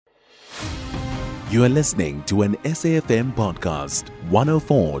You are listening to an SAFM podcast,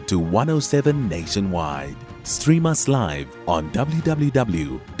 104 to 107 nationwide. Stream us live on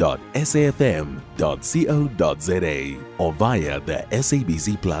www.safm.co.za or via the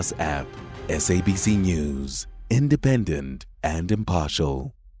SABC Plus app. SABC News, independent and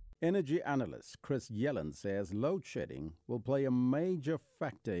impartial. Energy analyst Chris Yelland says load shedding will play a major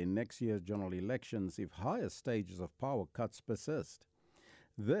factor in next year's general elections if higher stages of power cuts persist.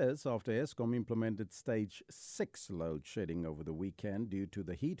 This after Eskom implemented stage 6 load shedding over the weekend due to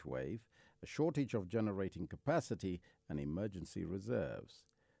the heatwave, a shortage of generating capacity and emergency reserves.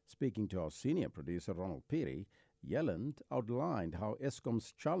 Speaking to our senior producer Ronald Phiri, Yelland outlined how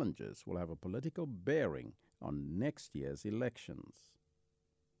Eskom's challenges will have a political bearing on next year's elections.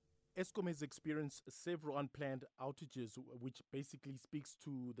 Eskom has experienced several unplanned outages, which basically speaks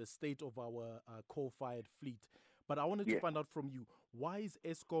to the state of our coal-fired fleet. But I wanted to find out from you, why is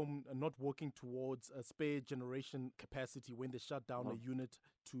Eskom not working towards a spare generation capacity when they shut down a unit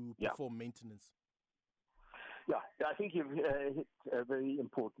to perform maintenance? Yeah, I think you've hit a very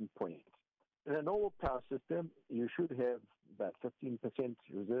important point. In a normal power system, you should have about 15%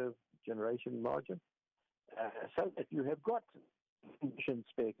 reserve generation margin, so that you have got sufficient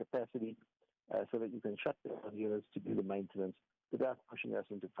spare capacity so that you can shut down units to do the maintenance without pushing us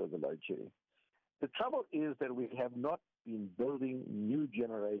into further load shedding. The trouble is that we have not been building new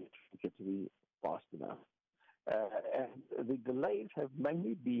generation capacity fast enough. And the delays have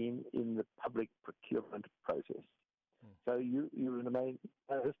mainly been in the public procurement process. So you remain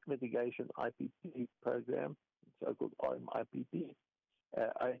risk mitigation IPP program, so-called RMIPP,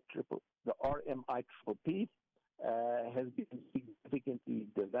 the RMIPP has been significantly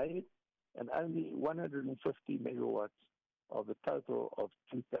delayed, and only 150 megawatts of the total of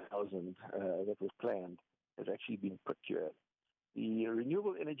 2,000 that was planned has actually been procured. The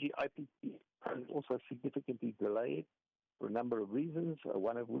renewable energy IPP is also significantly delayed for a number of reasons,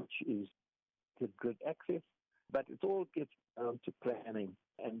 one of which is grid access, but it all gets down to planning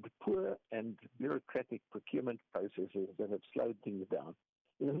and poor and bureaucratic procurement processes that have slowed things down.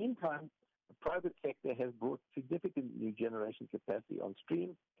 In the meantime, the private sector has brought significant new generation capacity on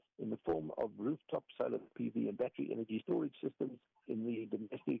stream in the form of rooftop solar PV and battery energy storage systems in the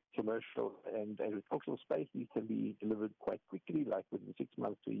domestic, commercial and agricultural space. These can be delivered quite quickly, like within 6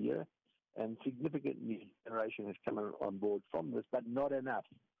 months to a year, and significant new generation has come on board from this, but not enough.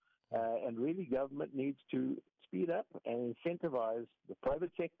 And really government needs to speed up and incentivize the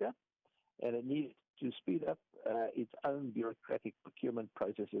private sector, and it needs to speed up its own bureaucratic procurement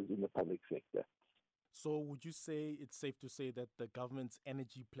processes in the public sector. So would you say it's safe to say that the government's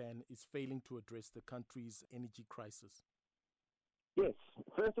energy plan is failing to address the country's energy crisis? Yes.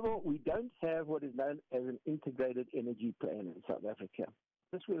 First of all, we don't have what is known as an integrated energy plan in South Africa.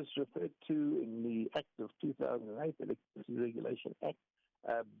 This was referred to in the Act of 2008, the Electricity Regulation Act,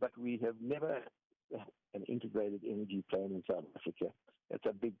 but we have never had an integrated energy plan in South Africa. That's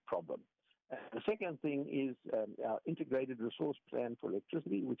a big problem. The second thing is our integrated resource plan for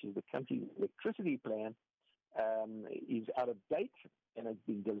electricity, which is the country's electricity plan, is out of date and has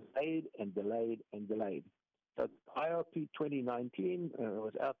been delayed and delayed and delayed. So IRP 2019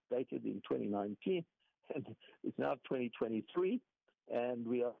 was outdated in 2019, and it's now 2023, and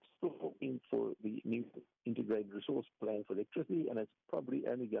we are still looking for the new integrated resource plan for electricity, and it's probably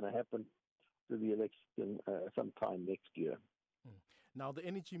only going to happen to the election sometime next year. Now, the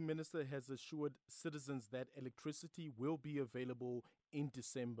Energy Minister has assured citizens that electricity will be available in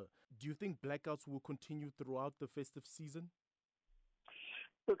December. Do you think blackouts will continue throughout the festive season?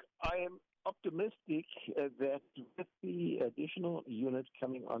 Look, I am optimistic that with the additional unit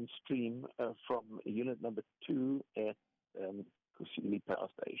coming on stream from unit number 2 at Kusile Power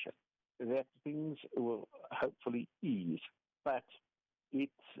Station, that things will hopefully ease. But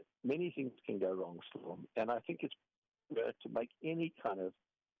many things can go wrong still, and I think it's to make any kind of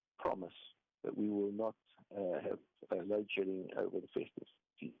promise that we will not have load shedding over the festive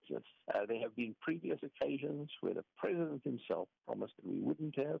season. There have been previous occasions where the President himself promised that we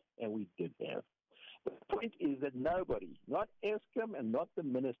wouldn't have, and we did have. The point is that nobody, not Eskom and not the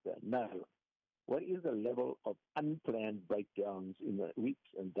Minister, know what is the level of unplanned breakdowns in the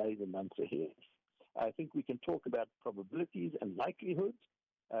weeks and days and months ahead. I think we can talk about probabilities and likelihoods,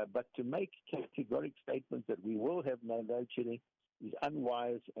 but to make categoric statements that we will have no load shedding is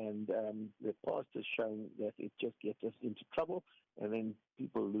unwise, and the past has shown that it just gets us into trouble, and then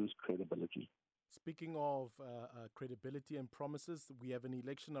people lose credibility. Speaking of credibility and promises, we have an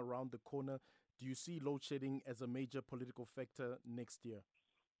election around the corner. Do you see load shedding as a major political factor next year?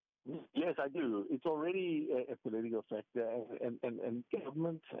 Yes, I do. It's already a political factor, and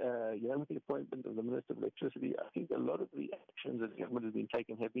government, with the appointment of the Minister of Electricity, I think a lot of the actions that government has been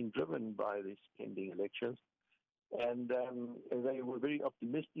taking have been driven by these pending elections. And they were very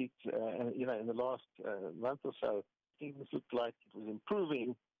optimistic, in the last month or so. Things looked like it was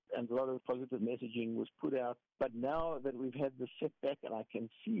improving, and a lot of positive messaging was put out. But now that we've had the setback, and I can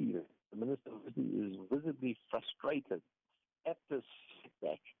see that the Minister is visibly frustrated at this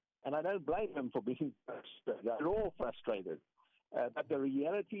setback, and I don't blame him for being frustrated. They're all frustrated. But the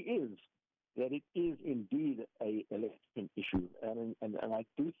reality is that it is indeed an election issue. And I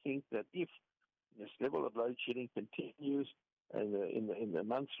do think that if this level of load shedding continues in the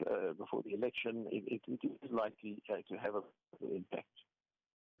months before the election, it is likely to have an impact.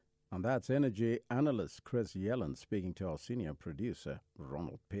 And that's energy analyst Chris Yelland speaking to our senior producer,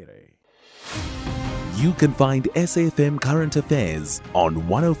 Ronald Phiri. You can find SAFM Current Affairs on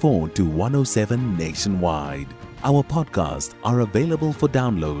 104 to 107 nationwide. Our podcasts are available for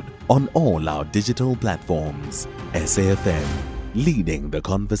download on all our digital platforms. SAFM, leading the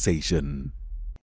conversation.